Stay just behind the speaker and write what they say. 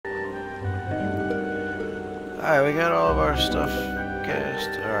Alright, we got all of our stuff cast.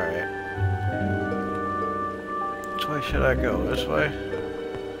 Alright. Which way should I go? This way?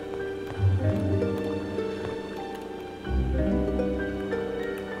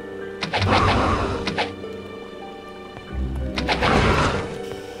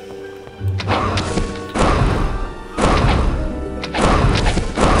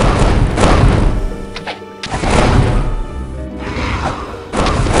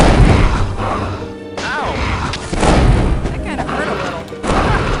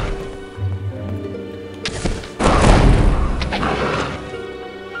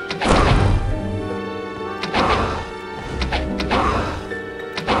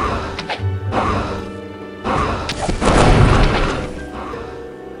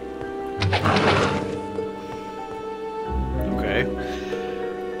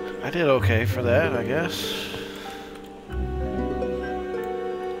 I did okay for that, I guess.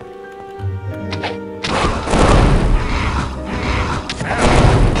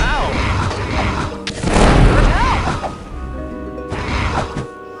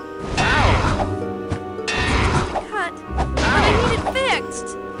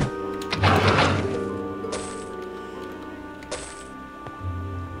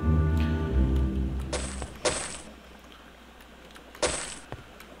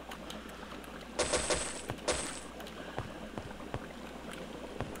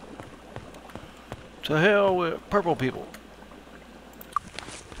 To hell with purple people.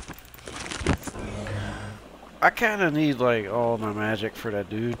 I kind of need like all my magic for that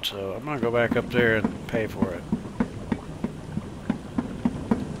dude, so I'm gonna go back up there and pay for it.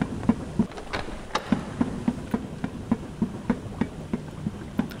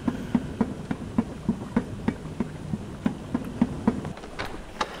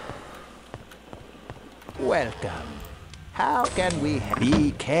 Welcome. How can we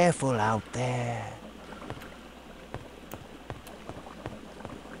be careful out there?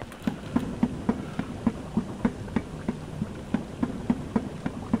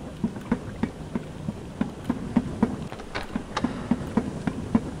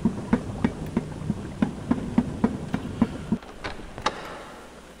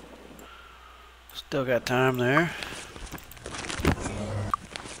 Still got time there.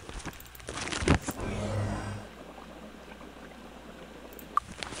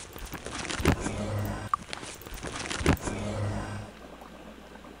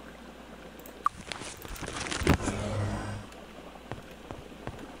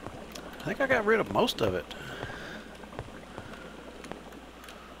 I think I got rid of most of it.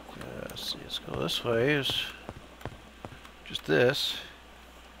 Let's see, let's go this way. Is just this.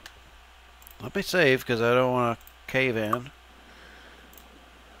 Let me save because I don't want to cave in.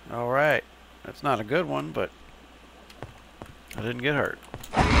 Alright. That's not a good one, but I didn't get hurt.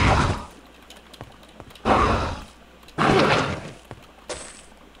 I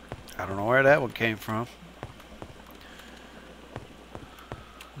don't know where that one came from.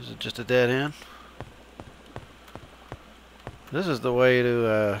 Is it just a dead end? This is the way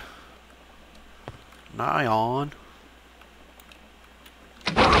to Nyan.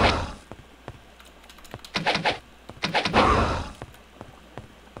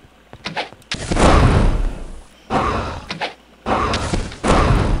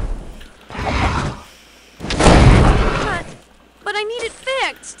 But I need it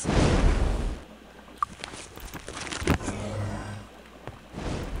fixed.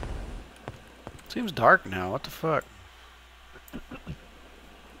 Seems dark now. What the fuck?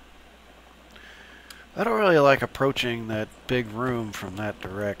 I don't really like approaching that big room from that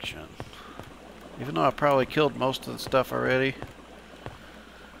direction. Even though I probably killed most of the stuff already.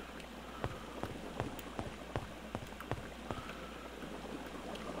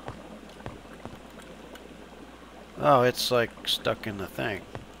 Oh, it's like stuck in the thing.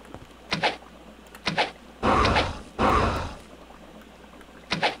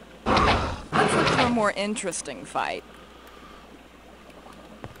 Let's look for a more interesting fight.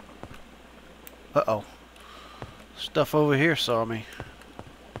 Uh-oh. Stuff over here saw me.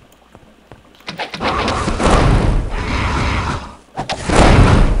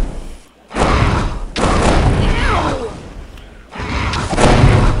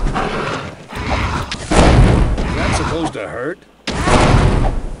 That's supposed to hurt.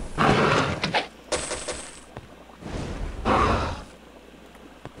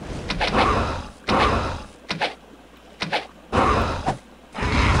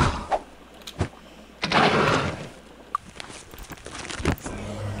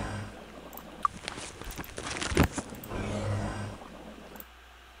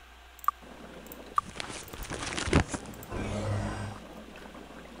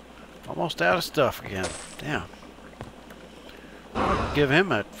 Almost out of stuff again. Damn. I'll give him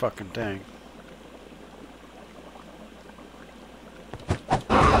that fucking thing.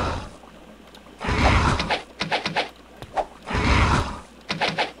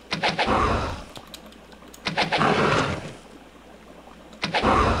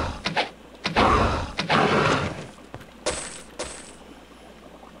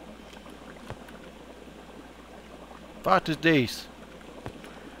 What is this?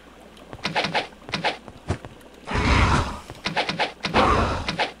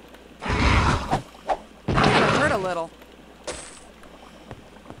 Kinda hurt a little.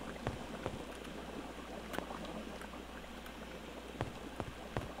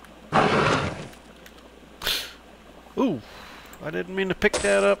 Ooh, I didn't mean to pick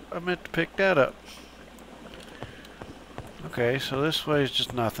that up. I meant to pick that up. Okay, so this way is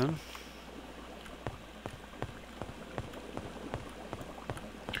just nothing.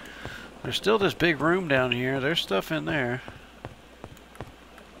 There's still this big room down here. There's stuff in there.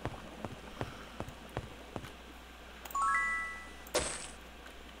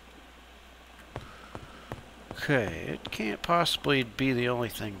 Okay, it can't possibly be the only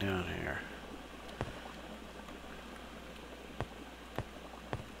thing down here.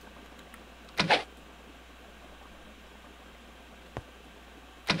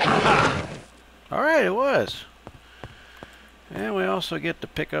 Alright, it was. And we also get to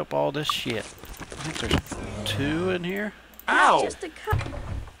pick up all this shit. I think there's 2 in here. Ow! Just a cup.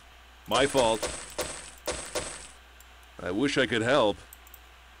 My fault. I wish I could help.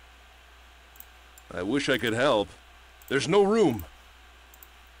 I wish I could help. There's no room.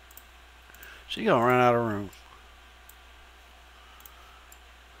 She gonna run out of room.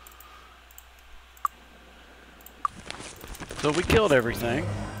 So we killed everything.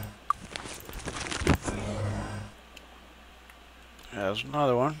 There's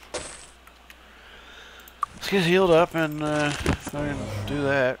another one. Let's get healed up and fucking do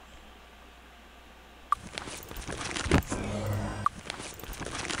that.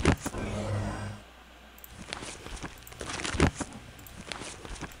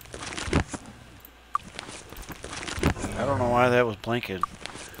 I don't know why that was blinking.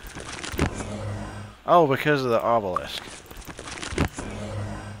 Oh, because of the obelisk.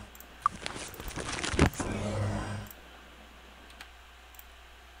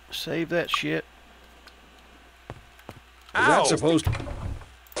 Save that shit. Is that supposed to...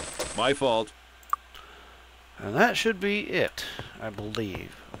 My fault. And that should be it, I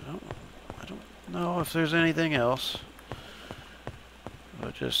believe. I don't know if there's anything else.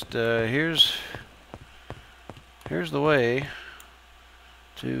 But just, here's the way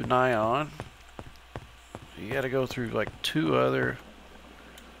to Nyon. You gotta go through like two other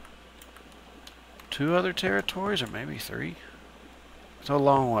territories, or maybe 3. It's a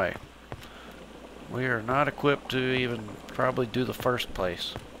long way. We are not equipped to even probably do the first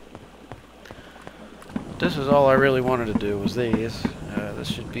place. This is all I really wanted to do was these. This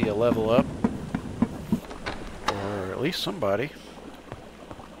should be a level up. Or at least somebody.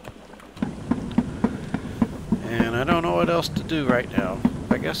 And I don't know what else to do right now.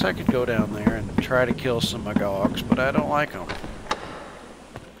 I guess I could go down there and try to kill some Magogs, but I don't like them.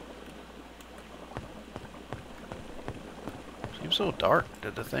 Seems so dark.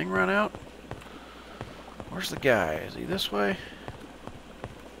 Did the thing run out? Where's the guy? Is he this way?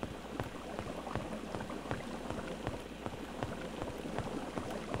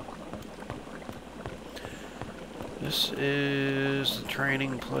 This is the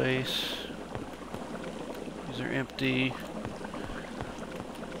training place. These are empty.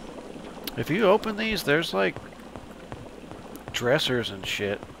 If you open these, there's like dressers and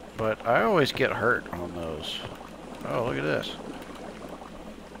shit, but I always get hurt on those. Oh, look at this.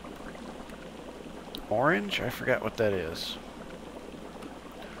 Orange? I forgot what that is.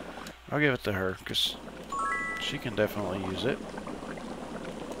 I'll give it to her, because she can definitely use it.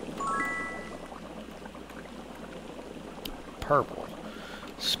 Purple.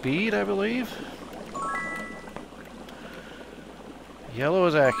 Speed, I believe? Yellow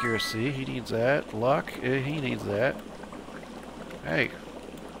is accuracy. He needs that. Luck, he needs that. Hey.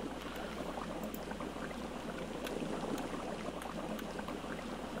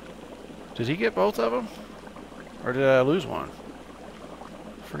 Did he get both of them? Or did I lose one?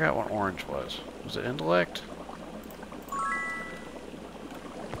 I forgot what orange was. Was it intellect?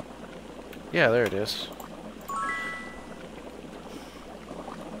 Yeah, there it is.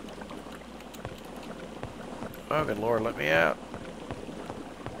 Oh, good lord, let me out.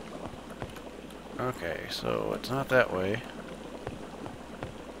 Okay, so it's not that way.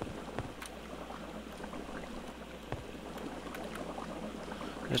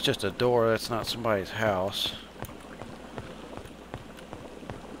 It's just a door, that's not somebody's house.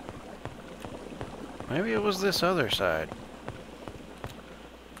 Maybe it was this other side.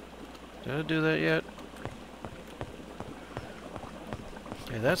 Did I do that yet?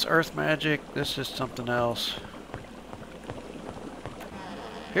 Okay, that's earth magic. This is something else.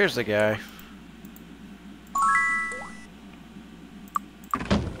 Here's the guy.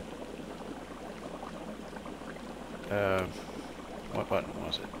 What button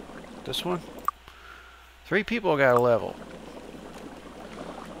was it? This one? 3 people got a level.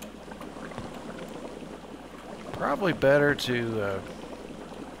 Probably better to,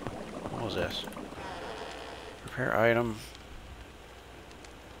 what was this? Repair item.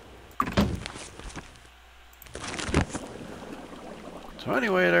 So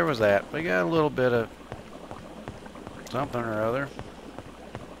anyway, there was that. We got a little bit of something or other.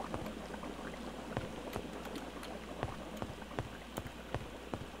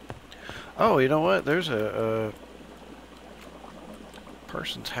 Oh, you know what? There's a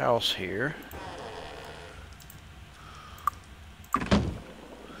person's house here.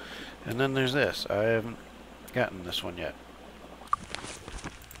 And then there's this. I haven't gotten this one yet.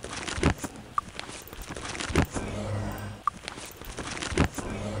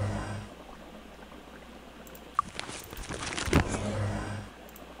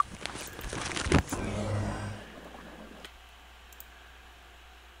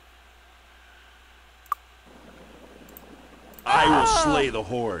 I will slay the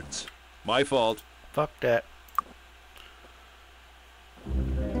hordes. My fault. Fuck that.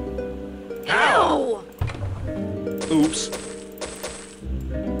 Ow! Oops.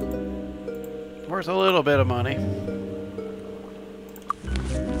 Worth a little bit of money.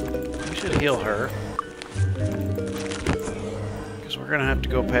 We should heal her. Because we're gonna have to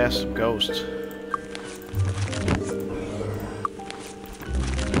go past some ghosts.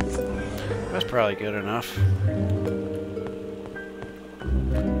 That's probably good enough.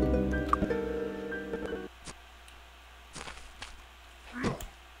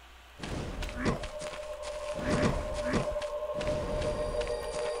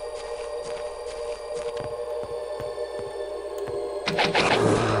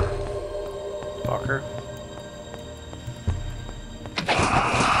 Fucker.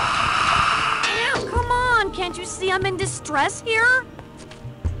 Ow, come on! Can't you see I'm in distress here?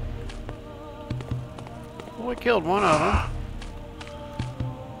 Well, we killed one of them.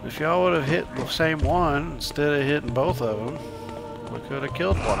 If y'all would have hit the same one instead of hitting both of them, we could have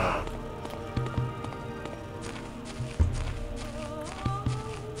killed one of them.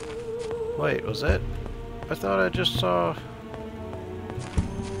 Wait, was that? I thought I just saw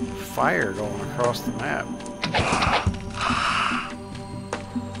fire going across the map.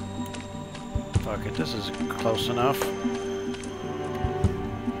 Fuck it, this is close enough.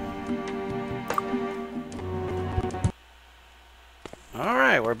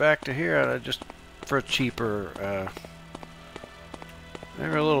 Alright, we're back to here. Just for a cheaper,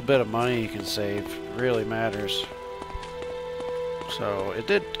 every little bit of money you can save really matters. So, it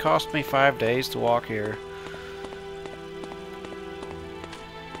did cost me 5 days to walk here.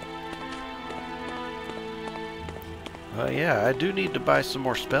 Yeah, I do need to buy some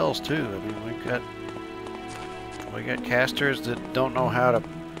more spells too. I mean, we got casters that don't know how to.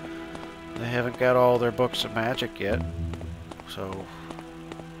 They haven't got all their books of magic yet, so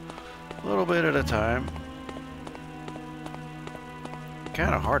a little bit at a time.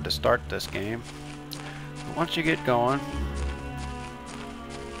 Kind of hard to start this game, but once you get going,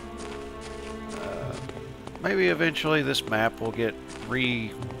 maybe eventually this map will get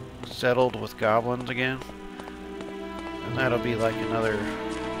resettled with goblins again. And that'll be like another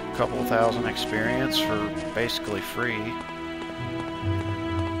couple thousand experience for basically free.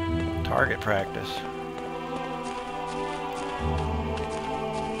 Target practice.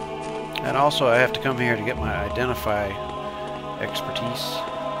 And also I have to come here to get my identify expertise.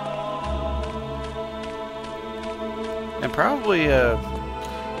 And probably,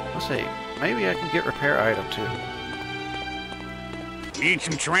 let's see, maybe I can get repair item too. Need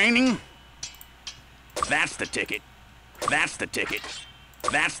some training? That's the ticket. That's the ticket.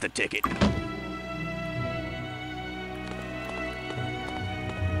 That's the ticket.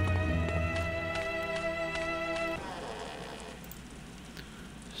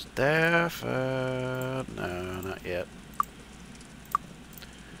 Staff, no, not yet.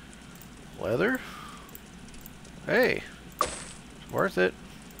 Leather? Hey, it's worth it.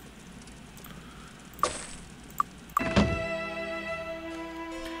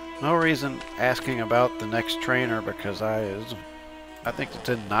 No reason asking about the next trainer because I think it's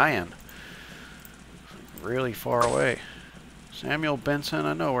in Nyan. Really far away. Samuel Benson,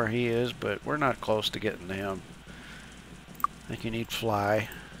 I know where he is, but we're not close to getting to him. I think you need Fly.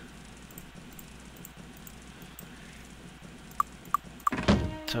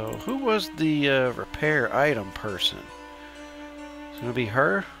 So, who was the repair item person? It's gonna be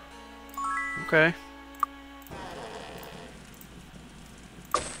her? Okay.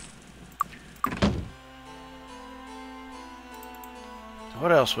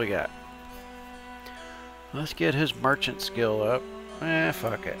 What else we got? Let's get his merchant skill up.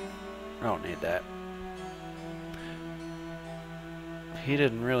 Fuck it. I don't need that. He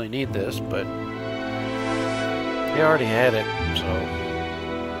didn't really need this, but he already had it, so...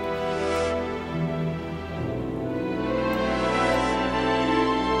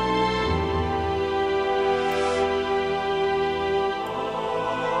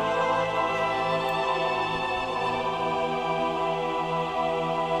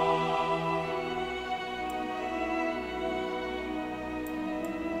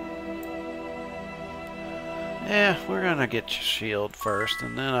 Yeah, we're gonna get your shield first,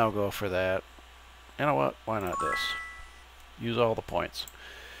 and then I'll go for that. You know what? Why not this? Use all the points.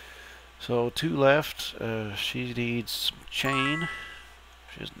 So 2 left. She needs some chain.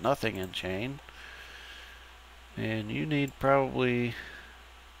 She has nothing in chain. And you need probably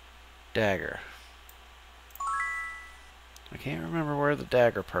dagger. I can't remember where the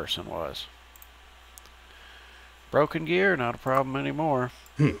dagger person was. Broken gear, not a problem anymore.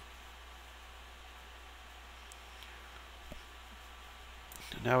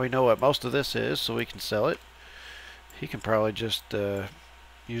 Now we know what most of this is, so we can sell it. He can probably just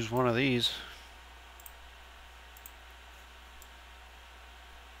use one of these.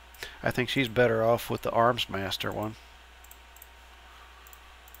 I think she's better off with the Arms Master one.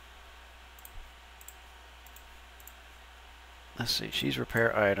 Let's see, she's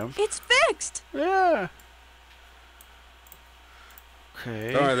repair item. It's fixed! Yeah!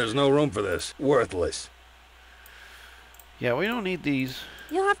 Okay. Sorry, there's no room for this. Worthless. Yeah, we don't need these.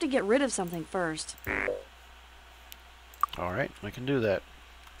 You'll have to get rid of something first. Alright, we can do that.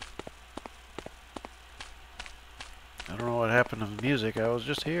 I don't know what happened to the music. I was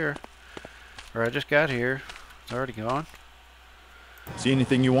just here. Or I just got here. It's already gone. See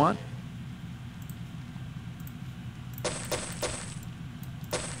anything you want?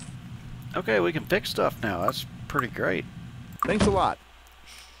 Okay, we can fix stuff now. That's pretty great. Thanks a lot.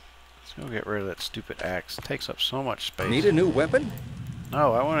 Let's go get rid of that stupid axe. It takes up so much space. Need a new weapon?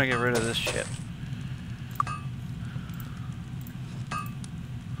 No, I want to get rid of this shit.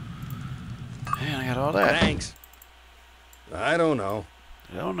 Man, I got all that. Thanks. I don't know.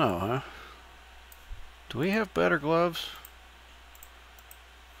 I don't know, huh? Do we have better gloves?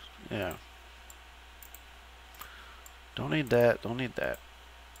 Yeah. Don't need that. Don't need that.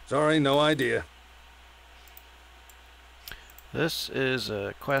 Sorry, no idea. This is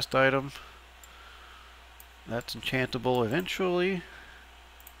a quest item. That's enchantable eventually.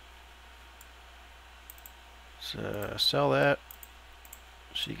 So sell that.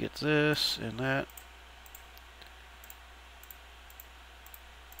 She gets this and that.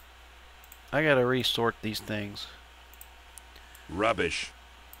 I gotta resort these things. Rubbish.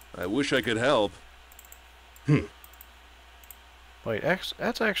 I wish I could help. Wait,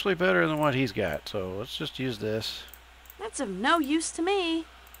 that's actually better than what he's got, so let's just use this. That's of no use to me.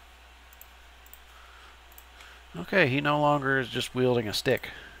 Okay, he no longer is just wielding a stick.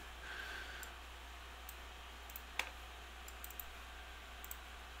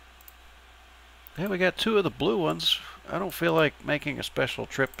 Yeah, we got 2 of the blue ones. I don't feel like making a special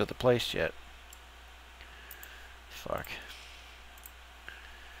trip to the place yet. Fuck.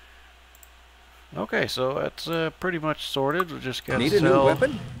 Okay, so that's pretty much sorted. We just gotta Need a new sell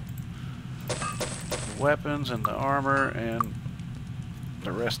weapon? the weapons and the armor and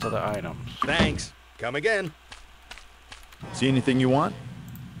the rest of the items. Thanks. Come again. See anything you want?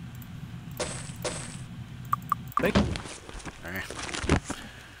 Thank you. Alright.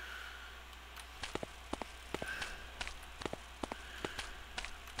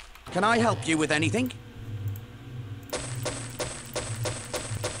 Can I help you with anything?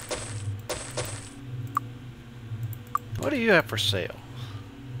 What do you have for sale?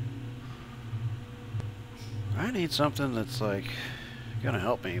 I need something that's like gonna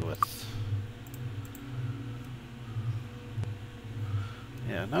help me with.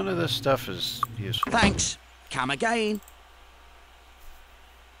 Yeah, none of this stuff is useful. Thanks. Come again.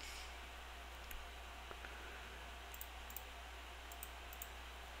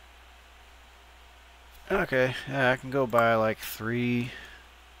 Okay, yeah, I can go buy like three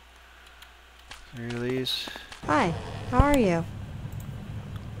of these. Hi, how are you?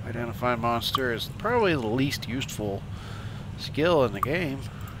 Identify monster is probably the least useful skill in the game.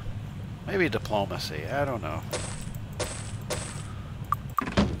 Maybe diplomacy, I don't know.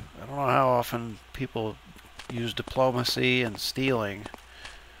 I don't know how often people use diplomacy and stealing.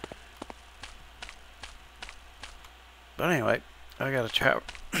 But anyway, I gotta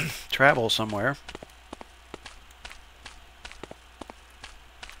travel somewhere.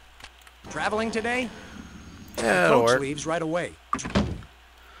 Traveling today? Yeah, it'll Coach work. leaves right away.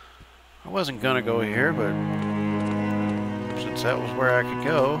 I wasn't gonna go here, but since that was where I could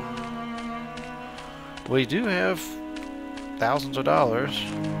go, we do have thousands of dollars.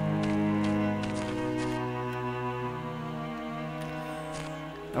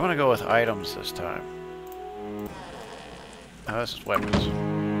 I'm gonna go with items this time. Oh, this is weapons.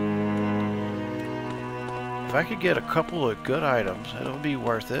 If I could get a couple of good items, it'll be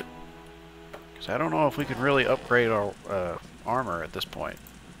worth it. Because I don't know if we can really upgrade our armor at this point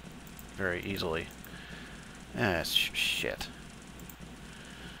very easily. Ah, shit.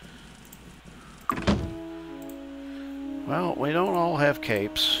 Well, we don't all have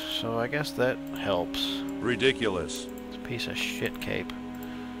capes, so I guess that helps. Ridiculous. It's a piece of shit cape.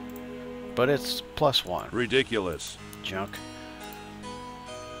 But it's +1. Ridiculous. Junk.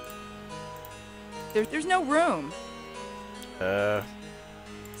 There's no room.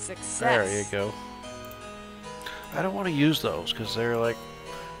 Success. There you go. I don't want to use those because they're like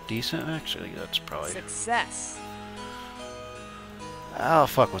decent. Actually, that's probably... Success. I'll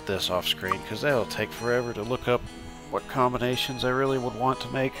fuck with this off screen because that'll take forever to look up what combinations I really would want to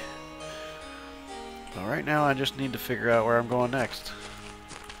make. But right now I just need to figure out where I'm going next.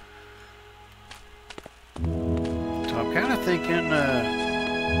 So I'm kind of thinking,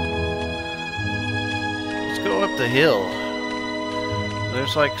 let's go up the hill.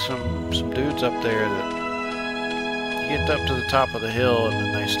 There's like some dudes up there that you get up to the top of the hill and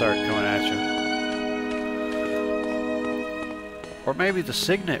then they start coming at you. Or maybe the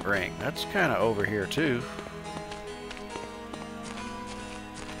Signet Ring. That's kind of over here too.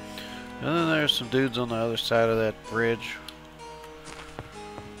 And then there's some dudes on the other side of that bridge.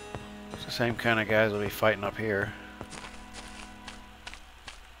 It's the same kind of guys that'll be fighting up here.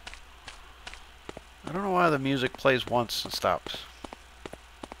 I don't know why the music plays once and stops.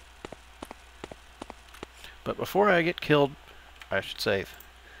 But before I get killed, I should save.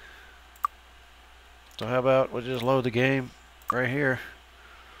 So how about we just load the game right here.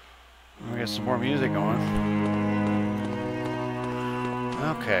 We'll get some more music going.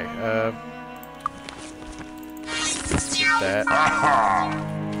 Okay, that.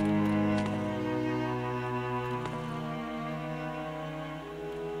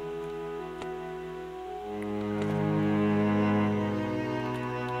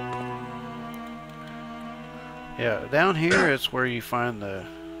 Yeah, down here is where you find the...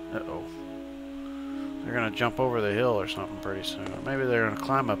 Uh-oh. They're gonna jump over the hill or something pretty soon. Or maybe they're gonna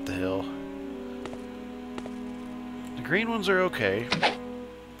climb up the hill. The green ones are okay.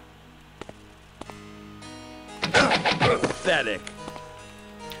 Pathetic.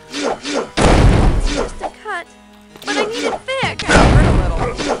 Just a cut, but I need it fixed. Hurt a little.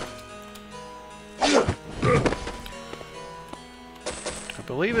 I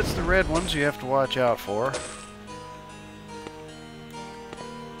believe it's the red ones you have to watch out for.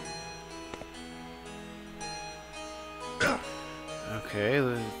 Okay,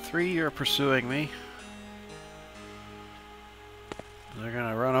 the 3 are pursuing me. They're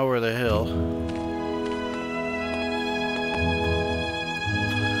gonna run over the hill.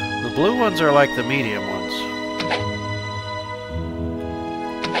 The blue ones are like the medium ones.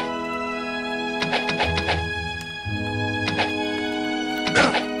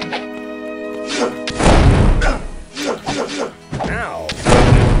 Ow.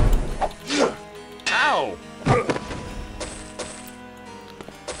 Ow.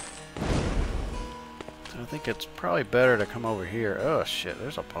 I think it's probably better to come over here. Oh shit,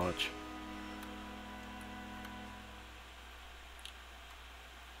 there's a punch.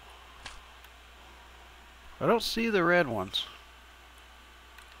 I don't see the red ones.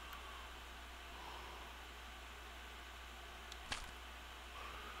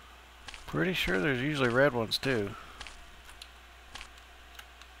 Pretty sure there's usually red ones too.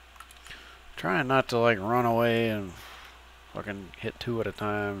 Trying not to like run away and fucking hit 2 at a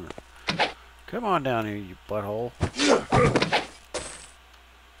time. Come on down here, you butthole.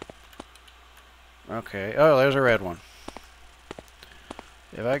 Okay. Oh, there's a red one.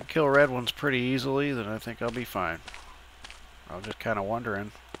 If I can kill red ones pretty easily, then I think I'll be fine. I'm just kind of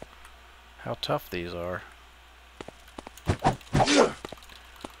wondering how tough these are.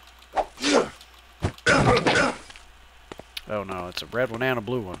 Oh no, it's a red one and a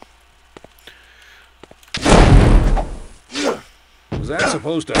blue one. that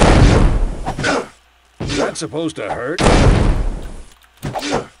supposed to hurt? Was that supposed to hurt?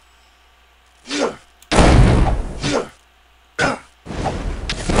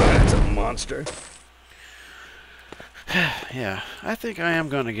 That's a monster. Yeah, I think I am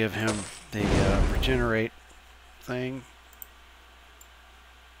going to give him the regenerate thing.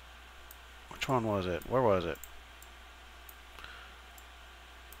 Which one was it? Where was it?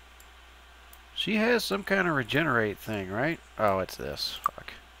 She has some kind of regenerate thing, right? Oh, it's this.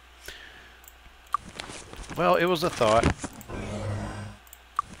 Fuck. Well, it was a thought.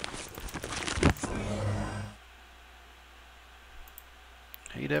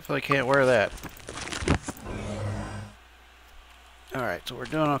 He definitely can't wear that. Alright, so we're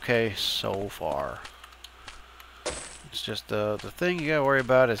doing okay so far. It's just the thing you gotta worry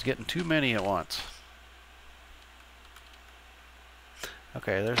about is getting too many at once.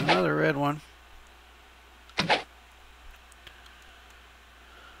 Okay, there's another red one.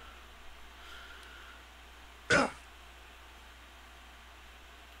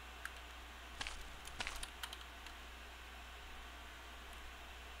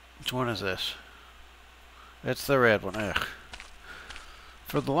 Which one is this? It's the red one. Ugh.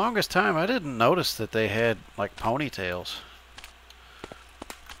 For the longest time, I didn't notice that they had, like, ponytails.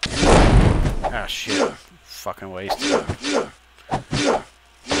 Ah, shit. Fucking wasted.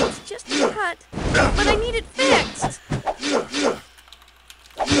 It's just a cut, but I need it fixed.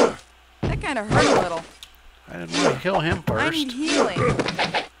 That kind of hurt a little. I didn't want to kill him I need first. healing.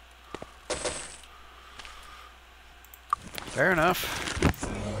 Fair enough.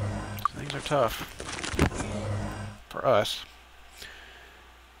 Things are tough. For us.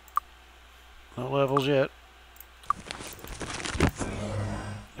 No levels yet.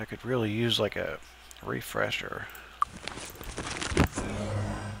 I could really use like a refresher.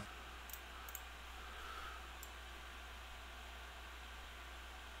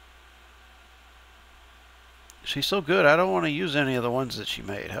 She's so good, I don't want to use any of the ones that she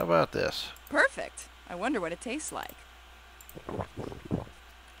made. How about this? Perfect. I wonder what it tastes like.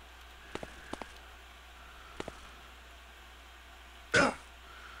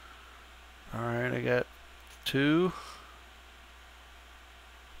 Alright, I got 2,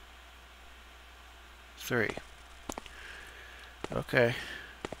 3. Okay.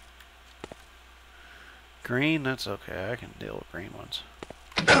 Green, that's okay. I can deal with green ones.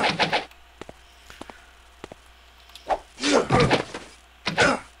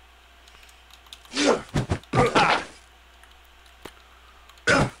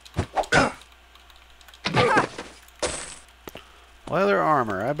 Leather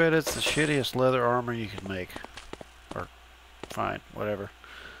armor. I bet it's the shittiest leather armor you can make. Or, fine, whatever.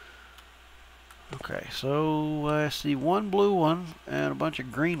 Okay, so I see one blue one and a bunch of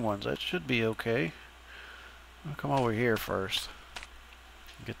green ones. That should be okay. I'll come over here first.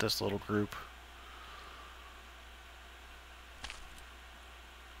 Get this little group.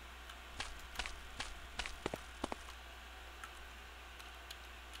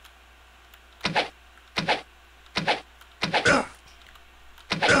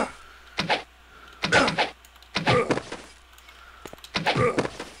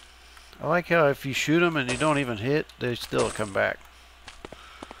 I like how if you shoot them and you don't even hit, they still come back.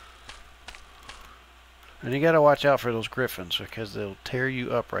 And you gotta watch out for those griffins because they'll tear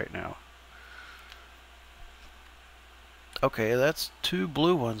you up right now. Okay, that's 2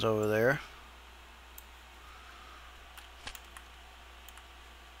 blue ones over there.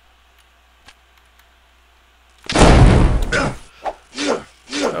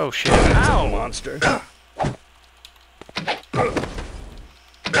 Oh shit. Ow, monster.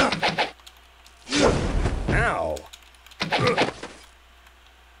 Ow.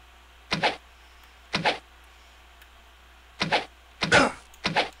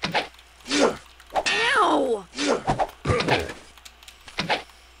 Ow!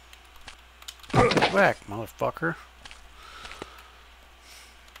 Whack, motherfucker.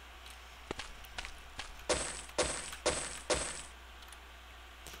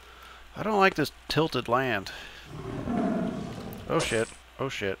 I don't like this tilted land. Oh shit. Oh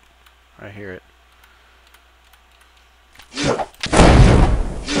shit. I hear it.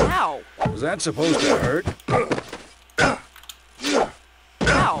 Ow! Was that supposed to hurt?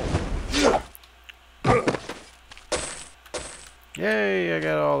 Ow! Yay, I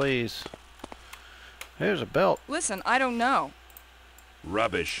got all these. Here's a belt. Listen, I don't know.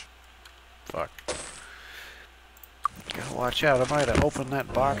 Rubbish. Fuck. Gotta watch out. I might have opened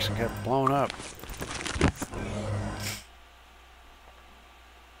that box and got blown up.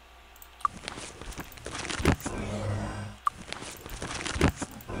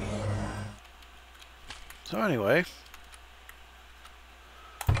 So anyway,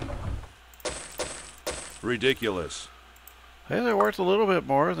 Ridiculous. Hey, they're worth a little bit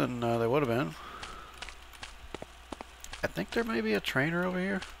more than they would have been. I think there may be a trainer over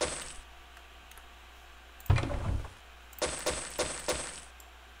here.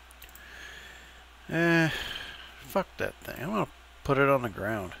 Fuck that thing. I'm gonna put it on the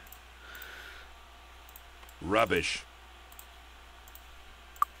ground. Rubbish.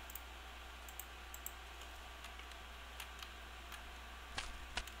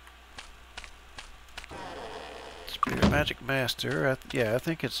 Spirit Magic Master. Yeah, I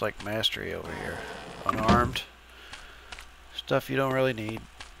think it's like mastery over here. Unarmed. Stuff you don't really need.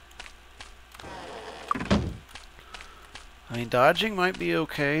 I mean, dodging might be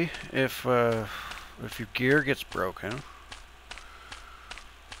okay if your gear gets broken.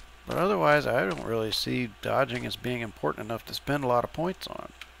 But otherwise, I don't really see dodging as being important enough to spend a lot of points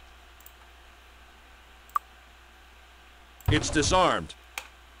on. It's disarmed.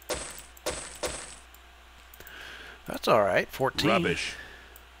 That's alright, 14. Rubbish.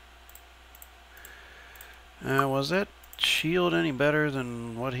 Was that shield any better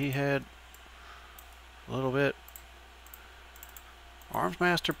than what he had? A little bit. Arms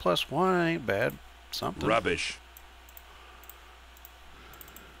Master +1 ain't bad. Something. Rubbish.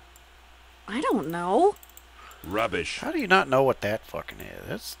 I don't know. Rubbish. How do you not know what that fucking is?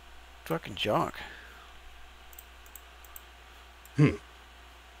 That's fucking junk.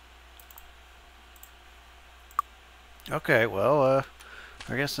 Okay, well,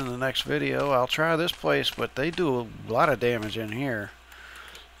 I guess in the next video I'll try this place, but they do a lot of damage in here.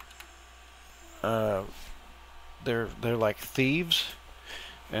 They're like thieves,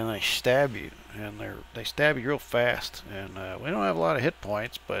 and they stab you, and they stab you real fast. And we don't have a lot of hit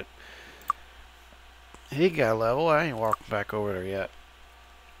points, but he got a level. I ain't walking back over there yet.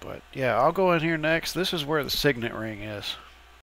 But yeah, I'll go in here next. This is where the signet ring is.